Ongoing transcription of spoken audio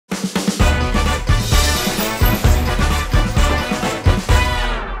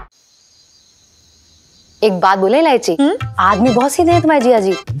एक बात बोले इलायची, आदमी बहुत सीधे हैं तुम्हारे जिया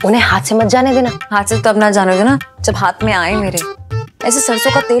जी, उन्हें हाथ से मत जाने देना। हाथ से तब ना जानोगे ना जब हाथ में आए मेरे। ऐसे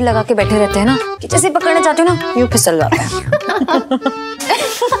सरसों का तेल लगा के बैठे रहते हैं ना कि जैसे पकड़ने जाते हो ना यूं फिसल जाते हैं।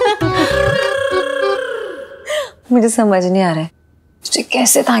 मुझे समझ नहीं आ रहा है तुझे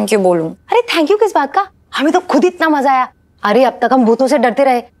कैसे थैंक यू बोलूं। अरे थैंक यू किस बात का, हमें तो खुद इतना मजा आया। अरे अब तक हम भूतों से डरते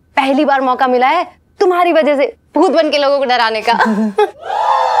रहे, पहली बार मौका मिला है तुम्हारी वजह से भूत बन के लोगों को डराने का।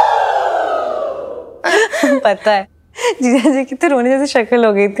 पता है जीजा जी की तो रोने जैसी शक्ल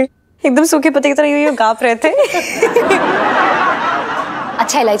हो गई थी, एकदम सूखे पत्ते की तरह यूं गाप रहे थे।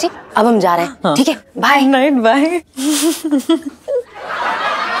 अच्छा इलायची, अब हम जा रहे हैं। हाँ। ठीक है, बाय नाइट बाय।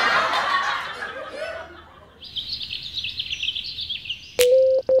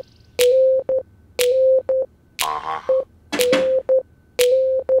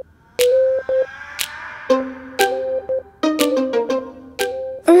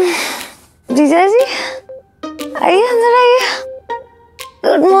 जीजा जी आइए, अंदर आइए।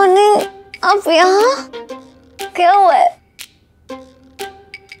 Good morning. आप यहाँ क्या हुआ है?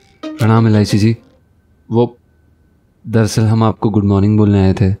 प्रणाम इलायची जी। वो दरअसल हम आपको गुड मॉर्निंग बोलने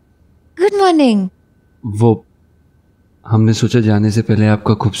आए थे। Good morning. वो हमने सोचा जाने से पहले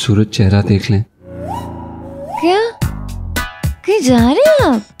आपका खूबसूरत चेहरा देख लें। क्या कहीं जा रहे हैं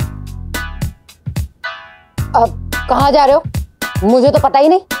आप? अब कहाँ जा रहे हो? मुझे तो पता ही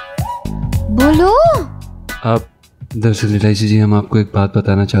नहीं। बोलो। अब दरअसल इलायची जी हम आपको एक बात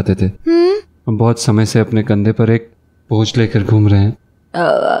बताना चाहते थे। हम बहुत समय से अपने कंधे पर एक बोझ लेकर घूम रहे हैं।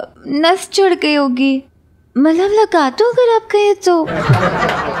 नस चढ़ गई होगी, मतलब लगा दो अगर आप कहे तो।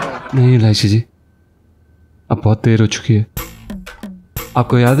 नहीं इलायची जी, अब बहुत देर हो चुकी है।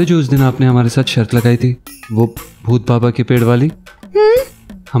 आपको याद है जो उस दिन आपने हमारे साथ शर्त लगाई थी, वो भूत बाबा के पेड़ वाली?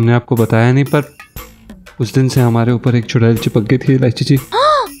 हमने आपको बताया नहीं, पर उस दिन से हमारे ऊपर एक चुड़ैल चिपक गई थी इलायची जी।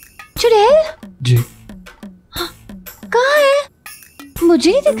 चुड़ैल? जी। कहाँ है?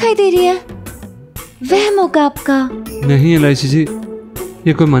 मुझे नहीं दिखाई दे रही है। वहम होगा आपका। नहीं इलायची जी,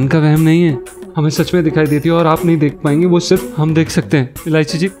 ये कोई मन का वहम नहीं है, हमें सच में दिखाई देती है और आप नहीं देख पाएंगे, वो सिर्फ हम देख सकते हैं।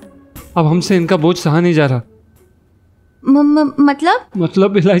 इलायची जी अब हमसे इनका बोझ सहा नहीं जा रहा।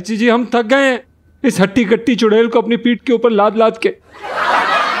 मतलब इलायची जी हम थक गए हैं इस हट्टी कट्टी चुड़ैल को अपनी पीठ के ऊपर लाद लाद के।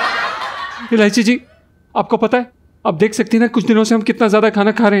 इलायची जी आपको पता है, आप देख सकती हैं ना कुछ दिनों से हम कितना ज्यादा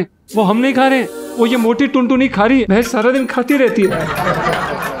खाना खा रहे हैं। वो हम नहीं खा रहे हैं, वो ये मोटी टुनटुनी खा रही है। भैंस सारा दिन खाती रहती है।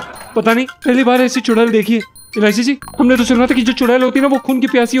 पता नहीं पहली बार ऐसी चुड़ैल देखी है। इलायची जी हमने तो सुना था कि जो चुड़ैल होती है ना वो खून की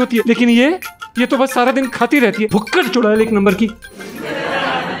प्यासी होती है, लेकिन ये तो बस सारा दिन खाती रहती है। भुक्कड़ चुड़ैल एक नंबर की।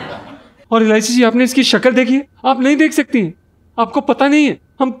 और इलायची जी आपने इसकी शक्ल देखी है? आप नहीं देख सकती हैं, आपको पता नहीं है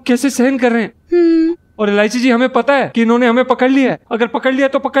हम कैसे सहन कर रहे हैं। और इलायची जी हमें पता है कि इन्होंने हमें पकड़ लिया है। अगर पकड़ लिया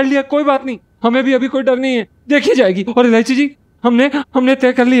तो पकड़ लिया, कोई बात नहीं, हमें भी अभी कोई डर नहीं है, देखी जाएगी। और इलायची जी हमने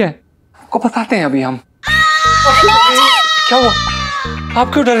तय कर लिया है, आपको बताते हैं अभी हम। क्या हुआ?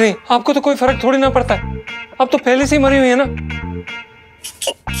 आप क्यों डर रही हैं? आपको तो कोई फर्क थोड़ी ना पड़ता है, आप तो पहले से ही मरी हुई है ना।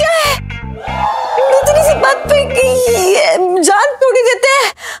 क्या है? इतनी सी बात पे जान थोड़ी देते हैं।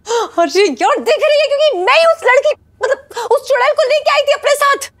 और ये यार देख रही है क्योंकि मैं ही उस लड़की मतलब उस चुड़ैल को लेके आई थी अपने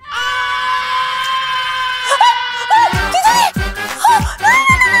साथ।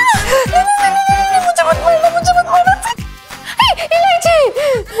 मुझे मत मारना। इलायची।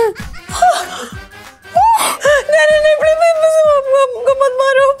 नहीं प्लीज आपको मत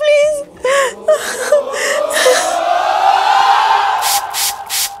मारो प्लीज।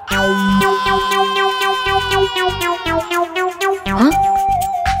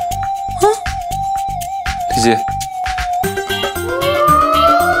 लीजिए।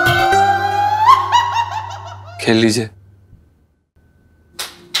 खेल लीजिए।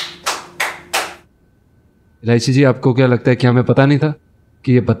 इलायची जी आपको क्या लगता है कि हमें पता नहीं था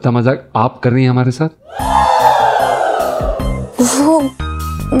कि ये बद्दा मजाक आप कर रही हैं हमारे साथ? वो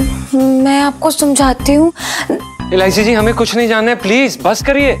मैं आपको समझाती हूँ। इलायची जी हमें कुछ नहीं जानना है, प्लीज बस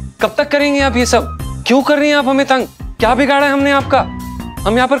करिए। कब तक करेंगे आप ये सब? क्यों कर रही हैं आप हमें तंग? क्या बिगाड़ा है हमने आपका?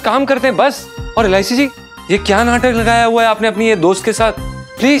 हम यहाँ पर काम करते हैं बस। और इलायची जी ये क्या नाटक लगाया हुआ है आपने अपनी ये दोस्त के साथ?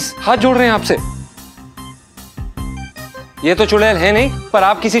 प्लीज हाथ जोड़ रहे हैं आपसे। ये तो चुड़ैल है नहीं, पर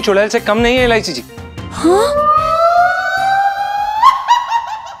आप किसी चुड़ैल से कम नहीं है इलायची जी। हाँ?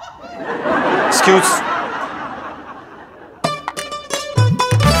 एक्सक्यूज।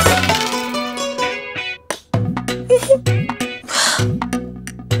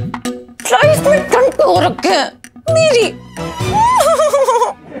 लाइफ में ठंड हो रखे हैं मेरी।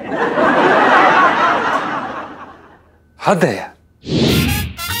 हद है यार।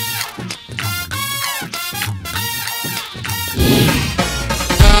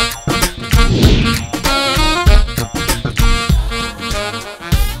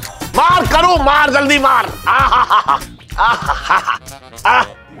 मार करूं? मार जल्दी मार।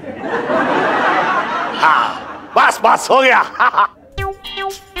 बस बस हो गया।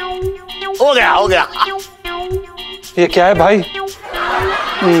 हो गया हो गया। ये क्या है भाई?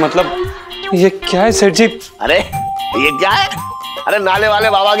 मतलब ये क्या है सेठ जी? अरे ये क्या है? अरे नाले वाले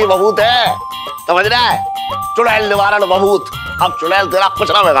बाबा की बबूत है, समझ रहा है? चुड़ैल निवारण बबूत। अब चुड़ैल तेरा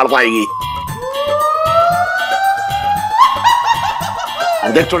कुछ ना बिगाड़ पाएगी।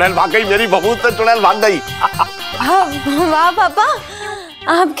 देख चुड़ैल भाग गई, मेरी बबूत से चुड़ैल भाग गई। वाह पापा,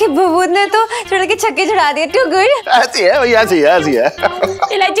 आपके बबूत ने तो चुड़ैल के छक्के छुड़ा दिए। To good. ऐसी है भैया, ऐसी है, ऐसी है।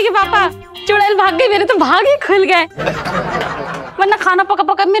 इलायची के पापा, चुड़ैल भाग गई, मेरे तो भाग ही खुल गए, वरना खाना पका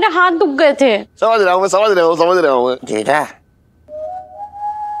पका मेरे हाथ दुख गए थे। समझ रहा हूँ मैं, समझ रहा हूँ, समझ रहा हूँ। जीजा,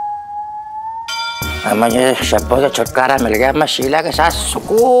 मुझे शब्बों से छुटकारा मिल गया। मैं शीला के साथ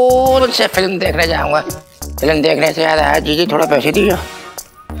सुकून से फिल्म देखने जाऊंगा। फिल्म देखने से याद आया, जीजी थोड़ा पैसे दीजिए।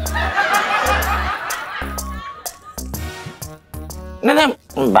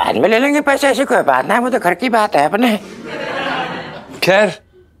 नहीं बाद में ले लेंगे पैसे, ऐसी कोई बात नहीं, वो तो घर की बात है अपने। खैर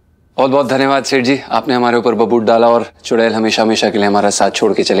बहुत बहुत धन्यवाद सेठ जी, आपने हमारे ऊपर बबूत डाला और चुड़ैल हमेशा हमेशा के लिए हमारा साथ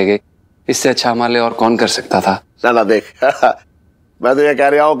छोड़ के चले गए। इससे अच्छा हमारे लिए और कौन कर सकता था। चला देख मैं तो ये कह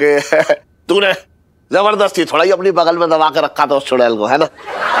रहा हूँ कि तूने जबरदस्ती थोड़ा ही अपनी बगल में दबा के रखा था उस चुड़ैल को, है ना?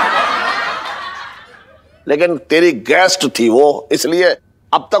 लेकिन तेरी गेस्ट थी वो, इसलिए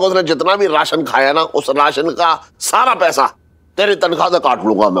अब तक उसने जितना भी राशन खाया ना, उस राशन का सारा पैसा तेरी तनख्वाह से काट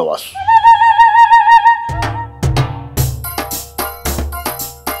लूंगा मैं बस।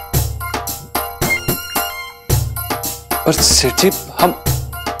 पर सेठ जी हम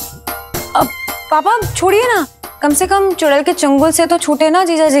अब पापा छोड़िए ना, कम से कम चुड़ैल के चंगुल से तो छूटे ना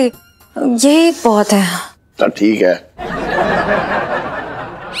जीजा जी, यही बहुत है। तो ठीक है।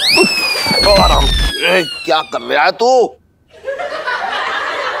 क्या कर रहा है तू?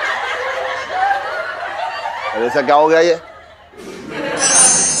 ऐसा क्या हो गया ये?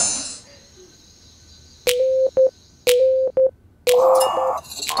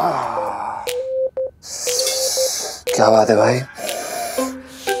 क्या बात है भाई?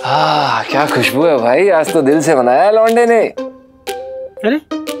 क्या खुशबू है भाई, आज तो दिल से बनाया है लौंडे ने। अरे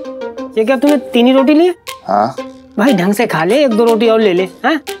ये क्या तूने 3 ही रोटी ली? हाँ भाई ढंग से खा ले, 1-2 रोटी और ले ले।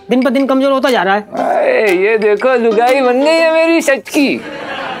 हैं? दिन पर दिन कमजोर होता जा रहा है। ये देखो लुगाई बन गई है मेरी सच की।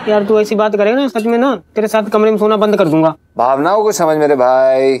 यार तू ऐसी बात करेगा ना, सच में ना तेरे साथ कमरे में सोना बंद कर दूंगा। भावनाओं को समझ मेरे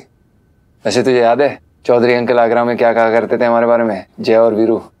भाई। वैसे तुझे याद है चौधरी अंकल आगरा में क्या कहा करते थे हमारे बारे में, जय और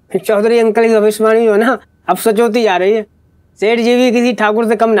वीरू? चौधरी अंकल की भविष्यवाणी जो है ना अब सच होती जा रही है। सेठ जी भी किसी ठाकुर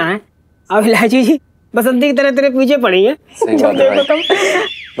से कम ना है। अब इलायची जी बसंती की तरह तेरे पीछे पड़ी है। सही बात है भाई।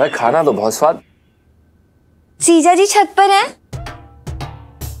 भाई खाना तो बहुत स्वाद। जीजाजी छत पर हैं?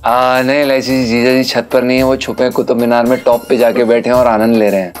 नहीं इलायची जी, जीजा जी छत पर नहीं है, वो छुपे कुतुब मीनार में टॉप पे जाके बैठे हैं और आनंद ले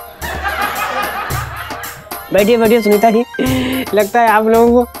रहे हैं। बैठिए बैठिए सुनीता जी, लगता है आप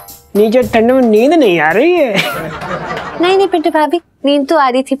लोगों को नीचे ठंड में नींद नहीं आ रही है। नहीं नहीं पिंटू भाभी, नींद तो आ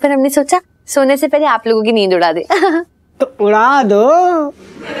रही थी, पर हमने सोचा सोने से पहले आप लोगों की नींद उड़ा दे। तो उड़ा दो।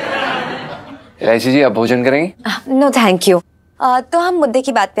 इलायची जी आप भोजन करेंगी? No thank you. तो हम मुद्दे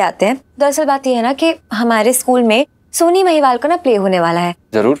की बात पे आते हैं। दरअसल बात यह है ना कि हमारे स्कूल में सोनी महिवाल का ना प्ले होने वाला है।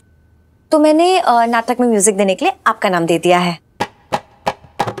 जरूर। तो मैंने नाटक में म्यूजिक देने के लिए आपका नाम दे दिया है।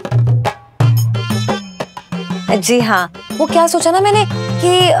 जी हाँ, वो क्या सोचा ना मैंने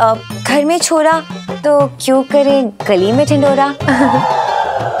कि घर में छोरा तो क्यों करे गली में ढिंडोरा।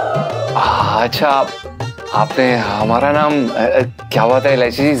 अच्छा आपने हमारा नाम क्या बात है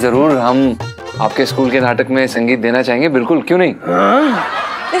इलायची जी, जरूर हम आपके स्कूल के नाटक में संगीत देना चाहेंगे, बिल्कुल क्यों नहीं।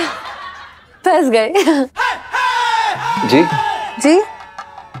 फंस गए। जी जी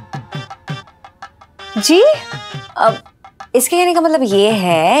जी, अब इसके कहने का मतलब ये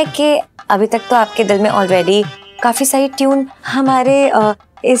है कि अभी तक तो आपके दिल में ऑलरेडी काफी सारी ट्यून हमारे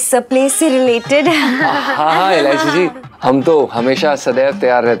इस प्ले से रिलेटेड। हाँ इलायची जी, हम तो हमेशा सदैव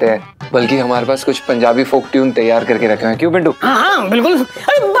तैयार रहते हैं, बल्कि हमारे पास कुछ पंजाबी फोक ट्यून तैयार करके रखे हैं। क्यों पिंटू? हाँ बिल्कुल।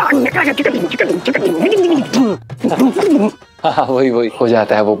 हाँ वही हो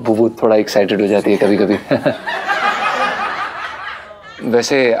जाता है, वो बबूत थोड़ा एक्साइटेड हो जाती है कभी कभी।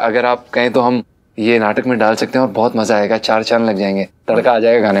 वैसे अगर आप कहें तो हम ये नाटक में डाल सकते हैं और बहुत मजा आएगा, 4 चांद लग जाएंगे, तड़का आ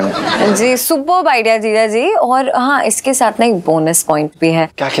जाएगा गाने में। जी सुपर्ब आइडिया जीजा जी। और हाँ, इसके साथ ना एक बोनस पॉइंट भी है।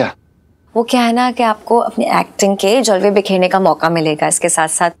 क्या क्या? वो क्या है ना कि आपको अपनी एक्टिंग के जलवे बिखेरने का मौका मिलेगा इसके साथ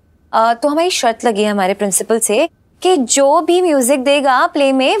साथ। तो हमारी शर्त लगी है हमारे प्रिंसिपल से कि जो भी म्यूजिक देगा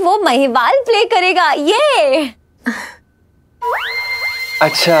प्ले में वो महिवाल प्ले करेगा। ये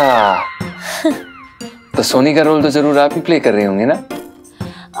अच्छा तो सोनी का रोल तो जरूर आप ही प्ले कर रहे होंगे ना?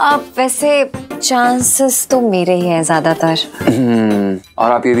 वैसे चांसेस तो मेरे ही हैं ज्यादातर।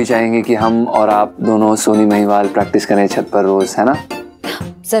 और आप ये भी चाहेंगे कि हम और आप दोनों सोनी महिवाल प्रैक्टिस करें छत पर रोज, है ना?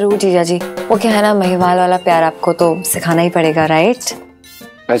 जरूर जीजा जी। वो क्या है ना, महिवाल वाला प्यार आपको तो सिखाना ही पड़ेगा, राइट?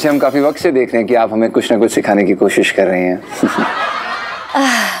 वैसे हम काफी वक्त से देख रहे हैं कि आप हमें कुछ ना कुछ सिखाने की कोशिश कर रहे हैं।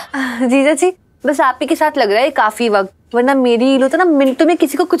 जीजा जी बस आप ही के साथ लग रहा है काफी वक्त, वरना मेरी लो तो ना मिनटों में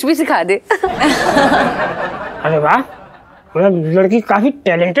किसी को कुछ भी सिखा दे। अरे वाह, लड़की काफी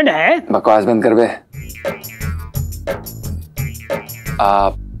टैलेंटेड है। बकवास बंद कर बे।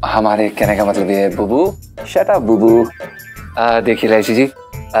 हमारे कहने का मतलब ये है बुबू, शट अप बुबू। देखिए इलायची जी,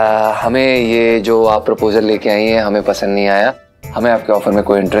 हमें ये जो आप प्रपोजल लेके आई हैं हमें पसंद नहीं आया। हमें आपके ऑफर में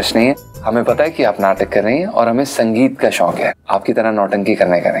कोई इंटरेस्ट नहीं है। हमें पता है कि आप नाटक कर रही हैं और हमें संगीत का शौक है, आपकी तरह नौटंकी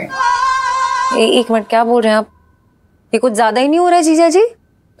करने का नहीं। एक मिनट, क्या बोल रहे हैं आप? ये कुछ ज्यादा ही नहीं हो रहा है जीजा जी?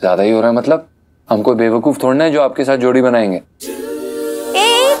 ज्यादा ही हो रहा है मतलब? हम कोई बेवकूफ थोड़ना है जो आपके साथ जोड़ी बनाएंगे।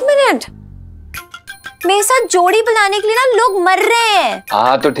 एक मिनट, मेरे साथ जोड़ी बनाने के लिए ना लोग मर रहे हैं।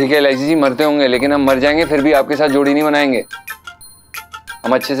 हाँ तो ठीक है इलायची जी, मरते होंगे, लेकिन हम मर जाएंगे फिर भी आपके साथ जोड़ी नहीं बनाएंगे।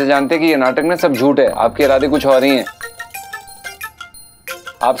 हम अच्छे से जानते हैं कि ये नाटक ना सब झूठ है, आपके इरादे कुछ और ही हैं।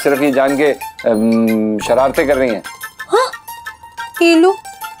 आप सिर्फ ये जान के शरारतें कर रही हैं। हाँ? ये लो,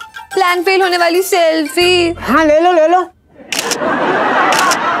 प्लान फेल होने वाली सेल्फी। हाँ ले लो ले लो।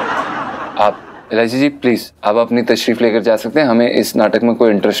 आप इलायची जी प्लीज आप अपनी तशरीफ लेकर जा सकते हैं। हमें इस नाटक में कोई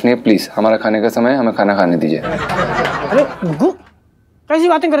इंटरेस्ट नहीं है। प्लीज, हमारा खाने का समय है, हमें खाना खाने दीजिए। अरे गुग्गू, कैसी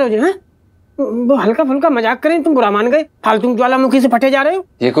बातें कर रहे हो जी? वो हल्का फुल्का मजाक करें, तुम बुरा मान गए। फालतू ज्वालामुखी से फटे जा रहे हो।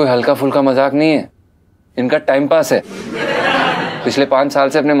 ये कोई हल्का फुल्का मजाक नहीं है, इनका टाइम पास है। पिछले 5 साल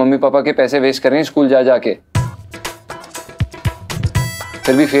से अपने मम्मी पापा के पैसे वेस्ट कर रही हैं स्कूल जा जाके,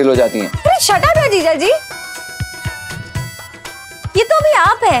 फिर भी फेल हो जाती हैं। अरे शट अप जीजा जी, ये तो अभी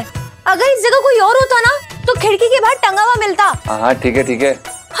आप हैं। अगर इस जगह कोई और होता ना तो खिड़की के बाहर टंगा हुआ मिलता। हाँ ठीक है ठीक है।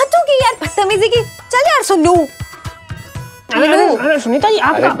 हद की यार, बदतमीजी की। चल यार सुन लू। अरे सुनीता जी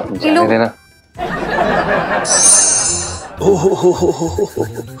आप जाने देना।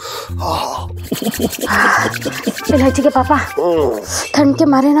 इलायची के पापा, ठंड के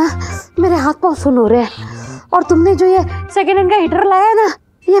मारे ना मेरे हाथ पांव सुन हो रहे हैं, और तुमने जो ये सेकेंड हैंड का हीटर लाया है ना,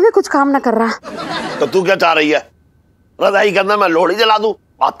 ये भी कुछ काम ना कर रहा। तो तू क्या चाह रही है? रजाई करना मैं लोहड़ी जला दूं?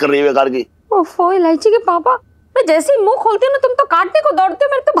 बात कर रही है बेकार की। ओफो इलायची के पापा, मैं जैसे ही मुंह खोलती हूँ ना तुम तो काटने को दौड़ते हो,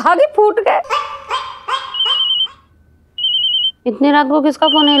 मेरे तो भागे फूट गए। इतनी रात को किसका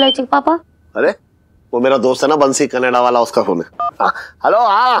फोन है इलायची के पापा? अरे वो मेरा दोस्त है ना बंसी, कनाडा वाला, उसका फोन है। हेलो,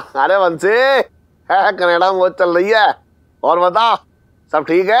 हाँ अरे बंसी है, कनाडा में वो चल रही है। और बता, सब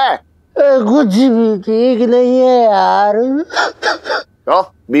ठीक है? कुछ भी ठीक नहीं है यार। तो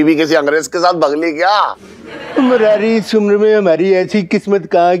बीबी किसी अंग्रेज के साथ भगली क्या? मुरारी उम्र में हमारी ऐसी किस्मत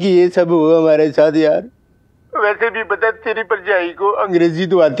कहाँ की ये सब हुआ हमारे साथ यार। वैसे भी पता तेरी परजाई को अंग्रेजी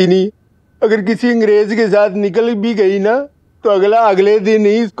तो आती नहीं। अगर किसी अंग्रेज के साथ निकल भी गई ना तो अगले दिन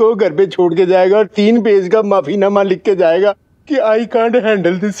ही इसको घर पे छोड़ के जाएगा और 3 पेज का माफीनामा लिख के जाएगा कि I can't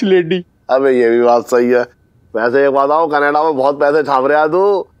handle this lady. अबे ये भी बात सही है। वैसे एक बताओ, कनाडा में बहुत पैसे छाप रहा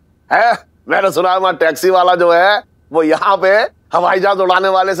तू है। मैंने सुना है टैक्सी वाला जो है वो यहाँ पे हवाई जहाज उड़ाने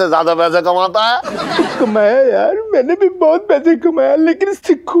वाले से ज्यादा पैसे कमाता है। कमाया यार, मैंने भी बहुत पैसे कमाया, लेकिन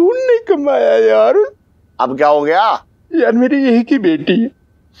सुकून नहीं कमाया यार। अब क्या हो गया? यार मेरी यही की बेटी है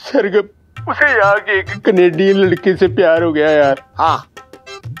सरगम, उसे यहाँ के एक कनेडियन लड़के से प्यार हो गया यार। हाँ,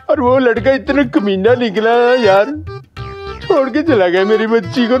 और वो लड़का इतना कमीना निकला यार, छोड़ के चला गया मेरी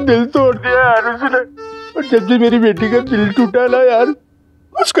बच्ची को, दिल तोड़ दिया यार उसने। और जब से मेरी बेटी का दिल टूटा ना यार,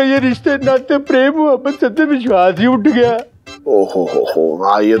 उसका ये रिश्ते नाते प्रेम मोहब्बत सबसे विश्वास ही उठ गया। ओहो,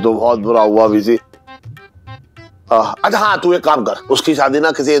 हाँ ये तो बहुत बुरा हुआ बीसी। अच्छा हाँ, तू एक काम कर, उसकी शादी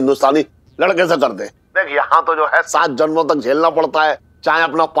ना किसी हिंदुस्तानी लड़के से कर दे। देख यहाँ तो जो है 7 जन्मों तक झेलना पड़ता है, चाहे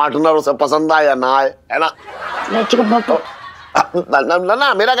अपना पार्टनर उसे पसंद आए या ना आए, है ना?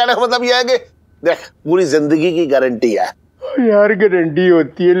 ना मेरा कहने का मतलब यह है कि देख पूरी जिंदगी की गारंटी है यार। गारंटी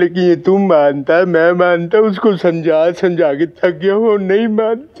होती है, लेकिन ये तुम मानता है, मैं मानता, उसको समझा के थक गया, वो नहीं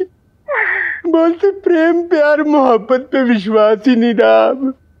मानती। बोलते प्रेम प्यार मोहब्बत पे विश्वास ही नहीं रहा।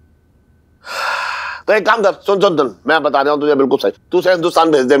 तो एक काम कर, सुन, मैं बता रहा हूँ तुझे बिल्कुल सही। तू उसे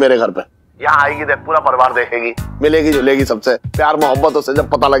हिंदुस्तान भेज दे मेरे घर पे, यहाँ आएगी, देख पूरा परिवार देखेगी, मिलेगी जुलेगी सबसे, प्यार मोहब्बत उसे जब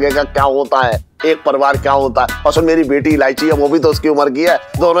पता लगेगा क्या होता है एक परिवार क्या होता है। और सुन, मेरी बेटी इलायची है, वो भी तो उसकी उम्र की है।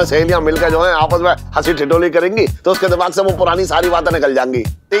 दोनों सहेलियां मिलकर जो है आपस में हंसी ठिठोली करेंगी तो उसके दिमाग से वो पुरानी सारी बातें निकल जाएंगी।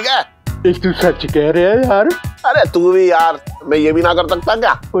 ठीक है? तू सच कह रहे है यार। अरे तू भी यार, मैं ये भी ना कर सकता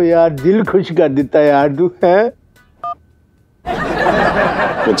क्या? ओ यार दिल खुश कर देता यार तू है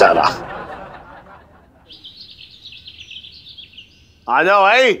बेचारा। आ जाओ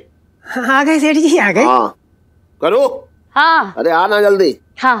भाई। आ गए सेठ जी, आ गए। हाँ करो। हाँ अरे आना जल्दी।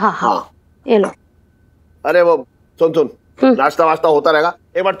 हाँ हाँ हाँ, हाँ ये लो। अरे वो सुन नाश्ता वाश्ता होता रहेगा,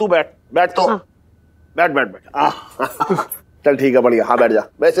 एक बार तू बैठ तो। हाँ। बैठ चल ठीक है, बढ़िया। हाँ बैठ जा।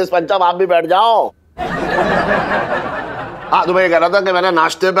 वैसे पंचम आप भी बैठ जाओ। हाँ तो मैं ये कह रहा था कि मैंने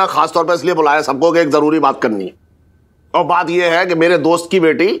नाश्ते पे खास तौर पे इसलिए बुलाया सबको कि एक जरूरी बात करनी है। और बात ये है कि मेरे दोस्त की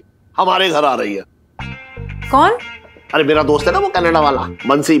बेटी हमारे घर आ रही है। कौन? अरे मेरा दोस्त है ना वो कनाडा वाला,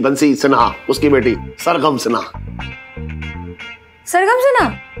 बंसी सिन्हा, उसकी बेटी सरगम सिन्हा। सरगम सिन्हा?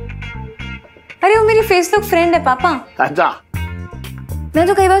 अरे वो मेरी फेसबुक फ्रेंड है पापा। अच्छा। मैं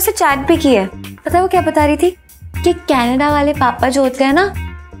तो कई बार उससे चैट भी की है। पता है वो क्या बता रही थी कि कनाडा वाले पापा जो होते हैं ना,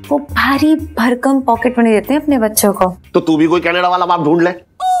 वो भारी भरकम पॉकेट मनी देते हैं अपने बच्चों को। तो तू भी कोई कनाडा वाला बाप ढूंढ ले।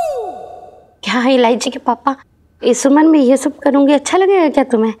 क्या है इलायची के पापा, इस उम्र में ये सब करूंगी अच्छा लगेगा क्या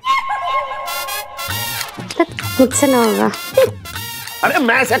तुम्हें? मुझसे ना होगा। अरे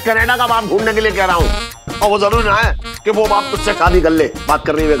मैं से कनाडा का बाप ढूंढने के लिए कह रहा हूँ, और वो जरूरी ना है कि वो बाप तुझसे शादी कर ले। बात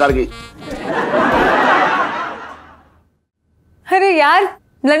करनी बेकार की। अरे यार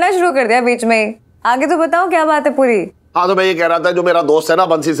लड़ना शुरू कर दिया बीच में। आगे तो बताओ क्या बात है पूरी। हाँ तो मैं ये कह रहा था, जो मेरा दोस्त है ना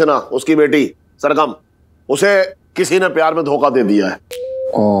बंसी सिन्हा, उसकी बेटी सरगम, उसे किसी ने प्यार में धोखा दे दिया है।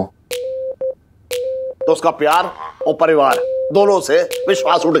 तो उसका प्यार और परिवार दोनों से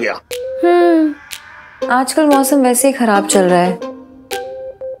विश्वास उठ गया। आजकल मौसम वैसे ही खराब चल रहा है।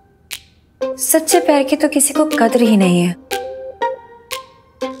 सच्चे प्यार की तो किसी को कदर ही नहीं है।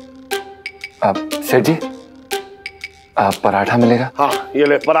 अब सेठ जी आप पराठा मिलेगा? हाँ ये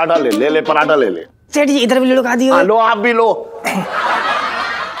ले पराठा ले पराठा ले। सेठ जी इधर भी लो, खा दियो। हाँ लो, आप भी लो।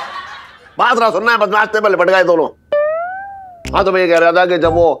 बात ना सुनना है, बस नाश्ते में लिपट गए दोनों। हाँ तो मैं ये कह रहा था कि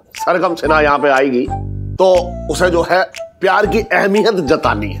जब वो सरगम सिन्हा यहाँ पे आएगी तो उसे जो है प्यार की अहमियत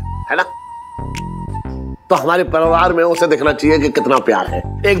जतानी है ना? तो हमारे परिवार में उसे देखना चाहिए कि कितना प्यार है,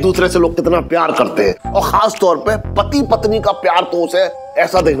 एक दूसरे से लोग कितना प्यार करते हैं, और खास तौर पे पति पत्नी का प्यार तो उसे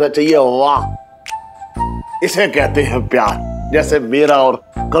ऐसा देखना चाहिए, वाह इसे कहते हैं प्यार, जैसे मेरा और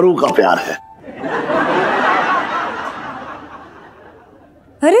करू का प्यार है।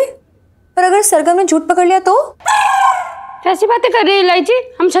 अरे पर अगर सरगम ने झूठ पकड़ लिया तो? कैसी बातें कर रही है इलायची,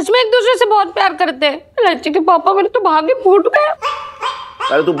 हम सच में एक दूसरे से बहुत प्यार करते हैं। इलायची के पापा मेरे तो भागे फूट गए।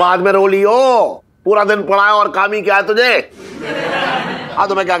 अरे तू बाद में रो लियो, पूरा दिन पढ़ा है और काम ही क्या है तुझे। हाँ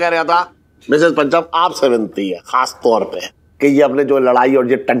तो मैं क्या कह रहा था, मिसेस पंचम आपसे विनती है खास तौर पे कि ये अपने जो लड़ाई और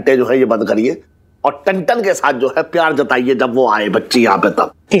ये टंटे जो है ये बंद करिए, और टंटन के साथ जो है प्यार जताइए जब वो आए बच्ची यहाँ पे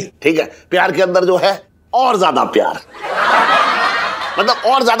तब। ठीक है? प्यार के अंदर जो है और ज्यादा प्यार, मतलब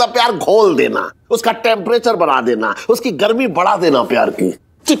और ज्यादा प्यार घोल देना, उसका टेम्परेचर बढ़ा देना, उसकी गर्मी बढ़ा देना प्यार की।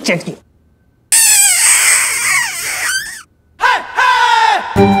 ठीक सेठ जी।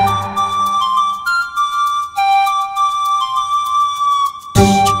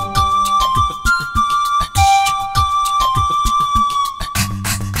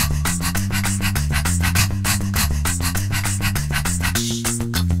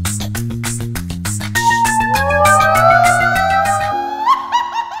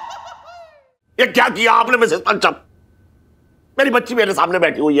 ये क्या किया आपने मिसेस पंचम? मेरी बच्ची मेरे सामने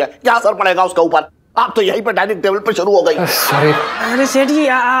बैठी हुई है, क्या असर पड़ेगा उसका ऊपर? आप तो यहीं पे डाइनिंग टेबल पे शुरू हो गई। सॉरी। अरे सेठ जी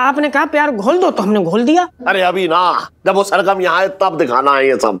आपने कहा प्यार घोल दो तो हमने घोल दिया। अरे अभी ना, जब वो सरगम यहाँ है तब दिखाना है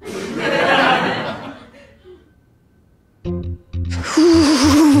ये सब।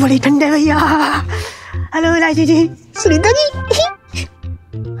 बड़ी ठंडे भैया। हेलो इलायची जी, सुनीता जी।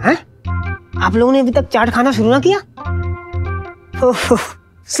 हैं? आप लोगों ने अभी तक चाट खाना शुरू ना किया?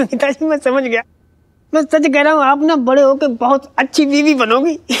 सुनीता जी मैं समझ गया, मैं सच कह रहा हूँ, आप ना बड़े होके बहुत अच्छी बीवी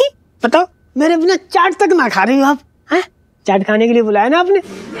बनोगी। बताओ मेरे बिना चाट तक ना खा रही हो आप। हैं? चाट खाने के लिए बुलाया ना आपने।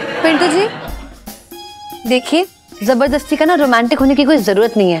 पिंटू जी देखिए, जबरदस्ती का ना रोमांटिक होने की कोई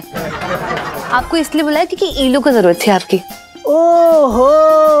जरूरत नहीं है। आपको इसलिए बुलाया क्योंकि ईलू को जरूरत थी आपकी।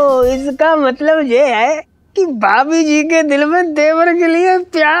 ओहो, इसका मतलब ये है कि भाभी जी के दिल में देवर के लिए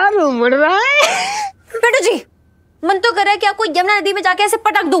प्यार उमड़ रहा है। पिंटू जी मन तो कर रहा है कि आपको यमुना नदी में जाके ऐसे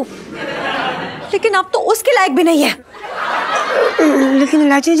पटक दूं, लेकिन आप तो उसके लायक भी नहीं है। लेकिन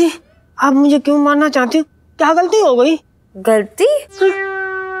इलायची जी आप मुझे क्यों मारना चाहती हो? क्या गलती हो गई? गलती?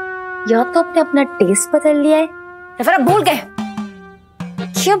 या तो आपने अपना टेस्ट बदल लिया है, या फिर आप भूल गए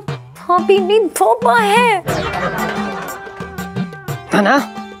कि भाभी भी धोबा है ना?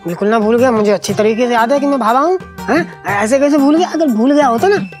 बिल्कुल ना भूल गया, मुझे अच्छी तरीके से याद है कि मैं भावा हूँ। ऐसे कैसे भूल गया? अगर भूल गया होता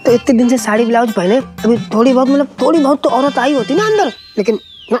ना तो इतने दिन से साड़ी ब्लाउज पहने अभी थोड़ी बहुत तो औरत आई होती ना अंदर, लेकिन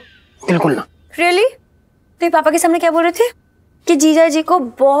ना, बिल्कुल ना। रियली? तो पापा के सामने क्या बोल रहे थे कि जीजा जी को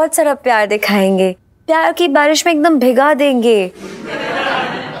बहुत सारा प्यार दिखाएंगे, प्यार की बारिश में एकदम भिगा देंगे,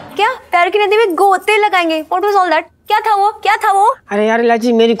 क्या प्यार की नदी में गोते लगाएंगे? What was all that? क्या था वो? अरे यार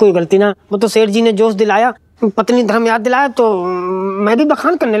इलायची मेरी कोई गलती ना, वो तो सेठ जी ने जोश दिलाया पत्नी धर्म याद दिलाया तो मैं भी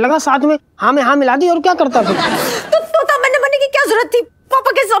बखान करने लगा साथ में, हाँ में हाँ मिला दी, और क्या करता फिर। तो तोता बनने की क्या जरूरत थी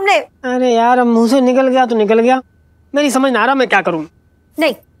पापा के सामने? अरे यार अब मुंह से निकल गया तो निकल गया, मेरी समझ ना आ रहा मैं क्या करूं।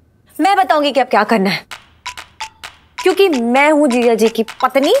 नहीं, मैं बताऊंगी कि अब क्या करना है, क्योंकि मैं हूँ जीजा जी की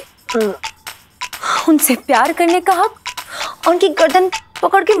पत्नी। उनसे प्यार करने का हक, उनकी गर्दन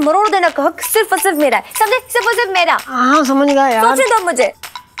पकड़ के मरोड़ देने का हक सिर्फ और सिर्फ मेरा है, समझे? सिर्फ और सिर्फ मेरा। हाँ समझ गया यार। सोचने दो मुझे।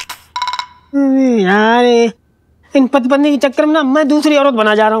 यार इन पति पत्नी के चक्कर में ना मैं दूसरी औरत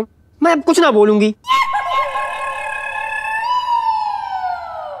बना जा रहा हूँ। मैं अब कुछ ना बोलूंगी।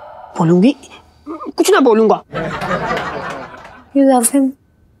 कुछ ना बोलूंगा। You love him?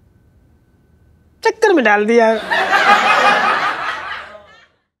 चक्कर में डाल दिया।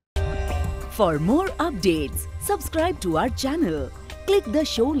 For more updates, subscribe to our channel, click the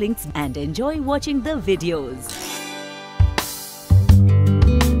show links and enjoy watching the videos.